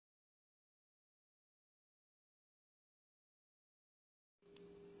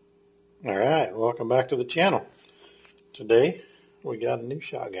Alright, welcome back to the channel. Today we got a new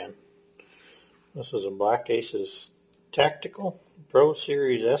shotgun. This is a Black Aces Tactical Pro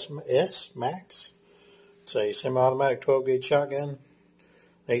Series SMAX. It's a semi-automatic 12 gauge shotgun,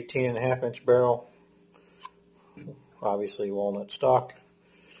 18.5 inch barrel, obviously walnut stock.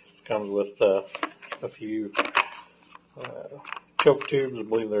 Comes with a few choke tubes. I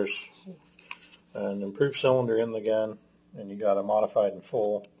believe there's an improved cylinder in the gun, and you got a modified and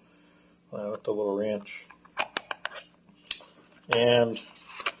full with the little wrench, and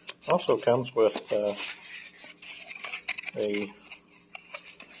also comes with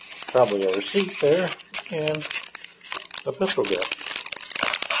probably a receipt there and a pistol grip.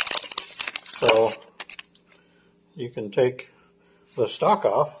 So you can take the stock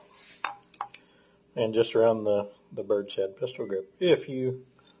off and just run the bird's head pistol grip if you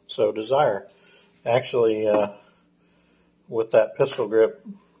so desire. Actually, with that pistol grip,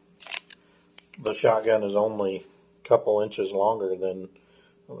 the shotgun is only a couple inches longer than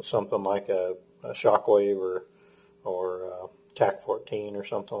something like a Shockwave or TAC-14 or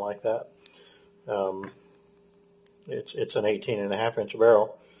something like that. It's an 18.5 inch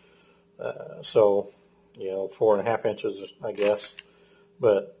barrel, so 4.5 inches, I guess,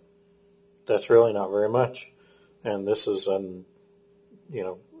 but that's really not very much. And this is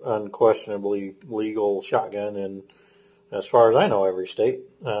unquestionably legal shotgun in, as far as I know, every state.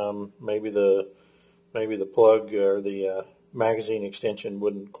 Maybe the plug or the magazine extension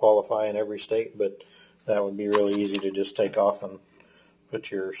wouldn't qualify in every state, but that would be really easy to just take off and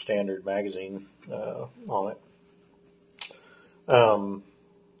put your standard magazine on it.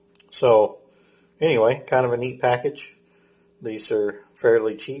 So anyway, kind of a neat package. These are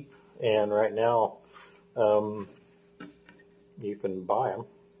fairly cheap, and right now you can buy them.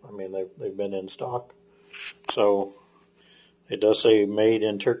 I mean, they've been in stock. So it does say made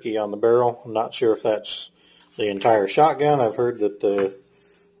in Turkey on the barrel. I'm not sure if that's the entire shotgun. I've heard that the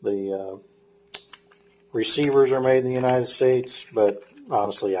receivers are made in the United States, but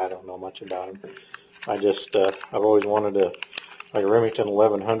honestly, I don't know much about them. I've always wanted like a Remington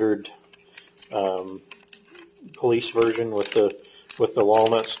 1100 police version with the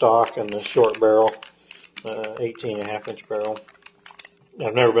walnut stock and the short barrel, 18.5 inch barrel.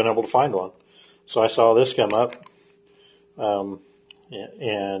 I've never been able to find one, so I saw this come up.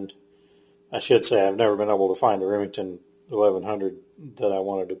 And I should say I've never been able to find a Remington 1100 that I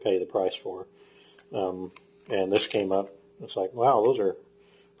wanted to pay the price for. And this came up. It's like, wow, those are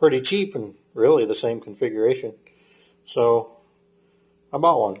pretty cheap and really the same configuration. So I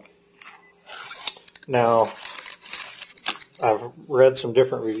bought one. Now, I've read some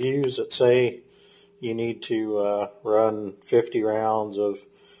different reviews that say you need to run 50 rounds of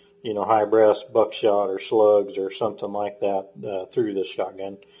high brass buckshot or slugs or something like that through this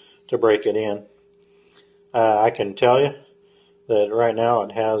shotgun to break it in. I can tell you that right now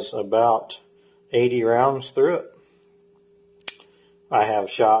it has about 80 rounds through it. I have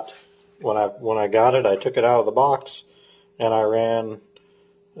shot, when I got it, I took it out of the box and I ran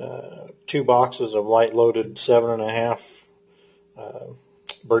 2 boxes of light loaded 7.5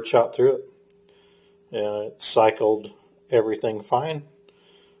 birdshot through it. It cycled everything fine.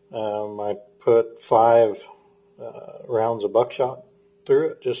 I put 5 rounds of buckshot through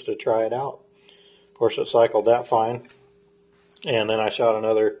it just to try it out. Of course, it cycled that fine. And then I shot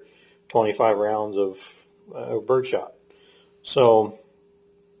another 25 rounds of birdshot. So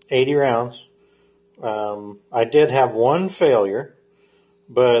 80 rounds. I did have one failure,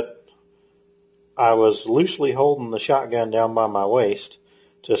 but I was loosely holding the shotgun down by my waist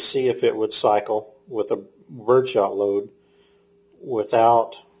to see if it would cycle with a birdshot load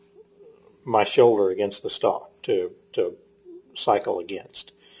without my shoulder against the stock to cycle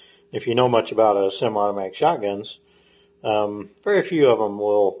against. If you know much about semi-automatic shotguns, very few of them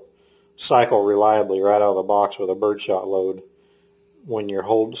will cycle reliably right out of the box with a birdshot load when you're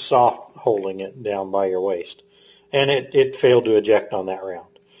soft holding it down by your waist. And it failed to eject on that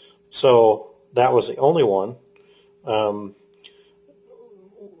round. So that was the only one.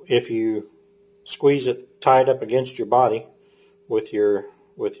 If you squeeze it tied up against your body with your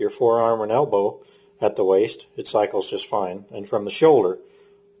forearm and elbow at the waist, it cycles just fine. And from the shoulder,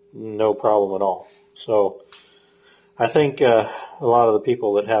 no problem at all. So I think a lot of the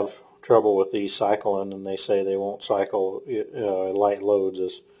people that have trouble with these cycling and they say they won't cycle light loads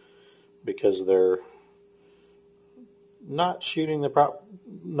is because they're not holding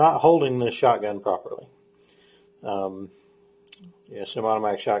the shotgun properly.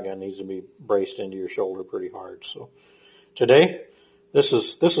 Semi-automatic shotgun needs to be braced into your shoulder pretty hard. So today, this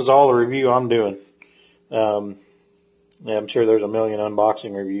is all the review I'm doing. Yeah, I'm sure there's a million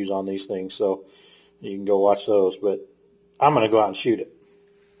unboxing reviews on these things, so you can go watch those. But I'm going to go out and shoot it.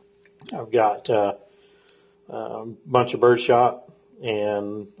 I've got a bunch of birdshot,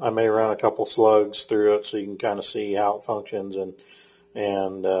 and I may run a couple slugs through it so you can kind of see how it functions, and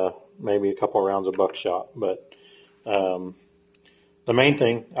maybe a couple rounds of buckshot. But the main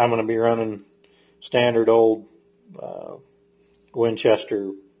thing, I'm going to be running standard old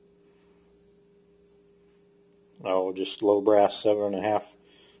Winchester, just low brass 7.5,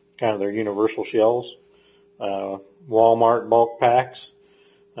 kind of their universal shells. Walmart bulk packs.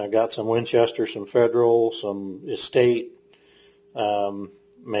 I've got some Winchester, some Federal, some Estate,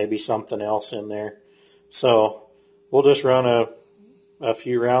 maybe something else in there. So we'll just run a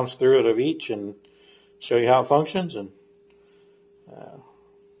few rounds through it of each and show you how it functions, and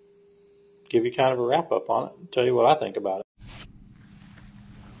give you kind of a wrap up on it and tell you what I think about it.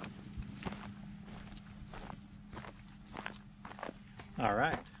 All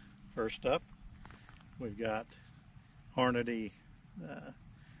right, first up we've got Hornady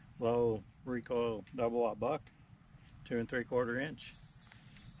low recoil double-aught buck, 2 3/4 inch,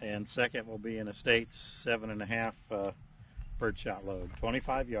 and second will be an Estate's 7.5 birdshot load,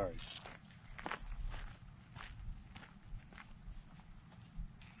 25 yards.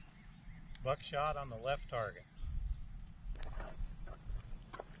 Buckshot on the left target.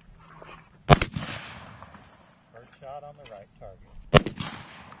 Birdshot on the right target.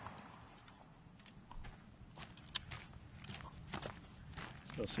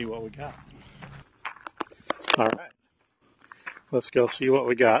 Let's go see what we got. All right, let's go see what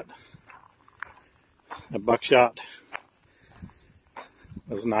we got. A buckshot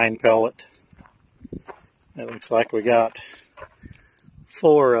was 9 pellet. It looks like we got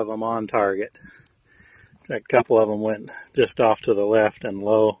 4 of them on target. A couple of them went just off to the left and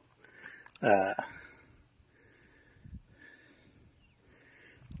low.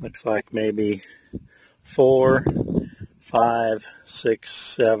 Looks like maybe 4, 5, 6,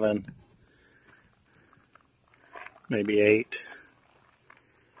 7, maybe 8,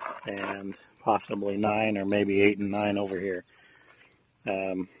 and possibly 9, or maybe 8 and 9 over here.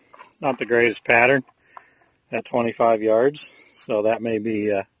 Not the greatest pattern at 25 yards, so that may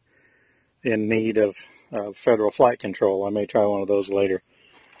be in need of federal flight control. I may try one of those later.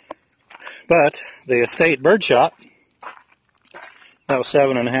 But the Estate birdshot, that was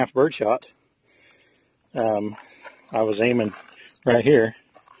 7.5 birdshot. I was aiming right here,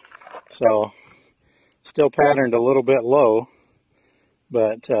 so still patterned a little bit low,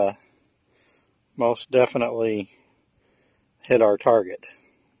 but most definitely hit our target.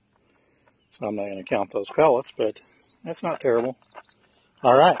 So I'm not going to count those pellets, but that's not terrible.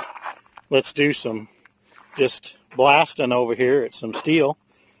 All right, let's do some just blasting over here at some steel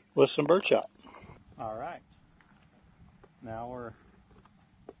with some birdshot. All right, now we're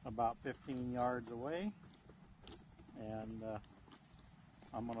about 15 yards away, and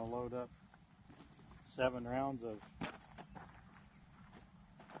I'm going to load up 7 rounds of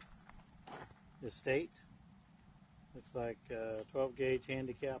Estate. Looks like 12 gauge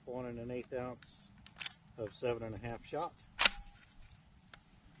handicap, 1 1/8 ounce of 7.5 shot.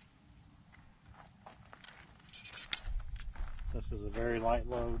 This is a very light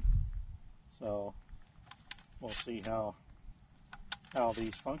load, so we'll see how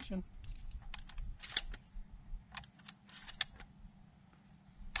these function.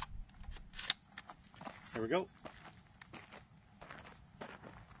 Here we go.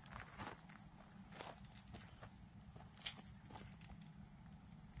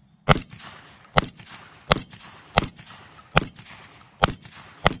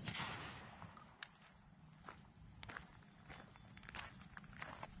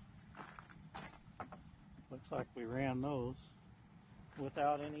 Looks like we ran those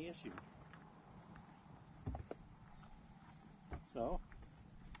without any issue. So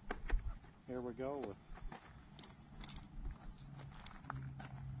here we go with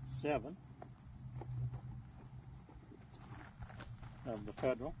 7 of the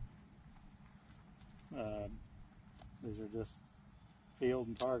Federal. These are just field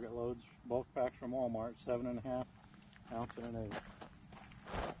and target loads, bulk packs from Walmart, 7.5 ounce and an 8.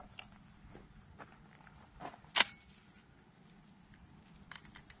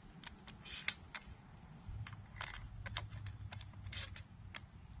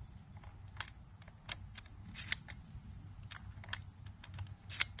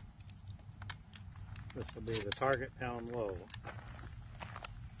 This will be the target pound low.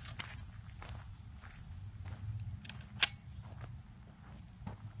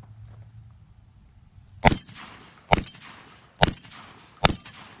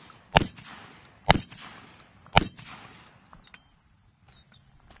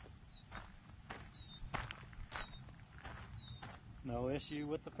 No issue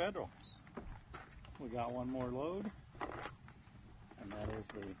with the Federal. We got one more load, and that is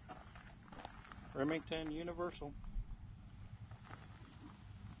the Remington Universal.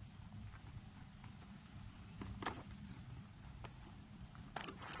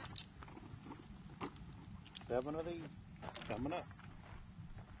 Seven of these coming up.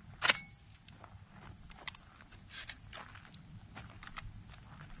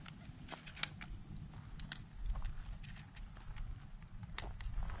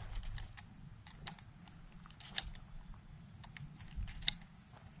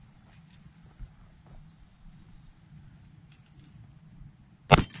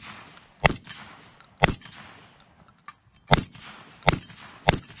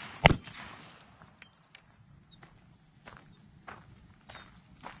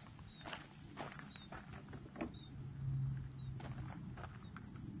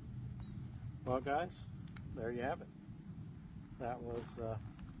 Well, guys, there you have it. That was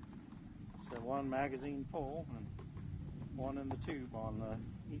so one magazine full and one in the tube on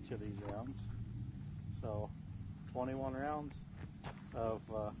each of these rounds. So 21 rounds of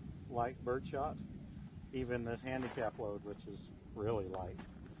light birdshot. Even this handicap load, which is really light.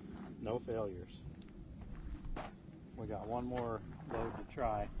 No failures. We got one more load to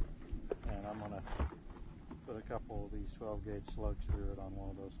try, and I'm going to put a couple of these 12 gauge slugs through it on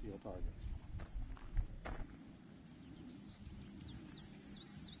one of those steel targets.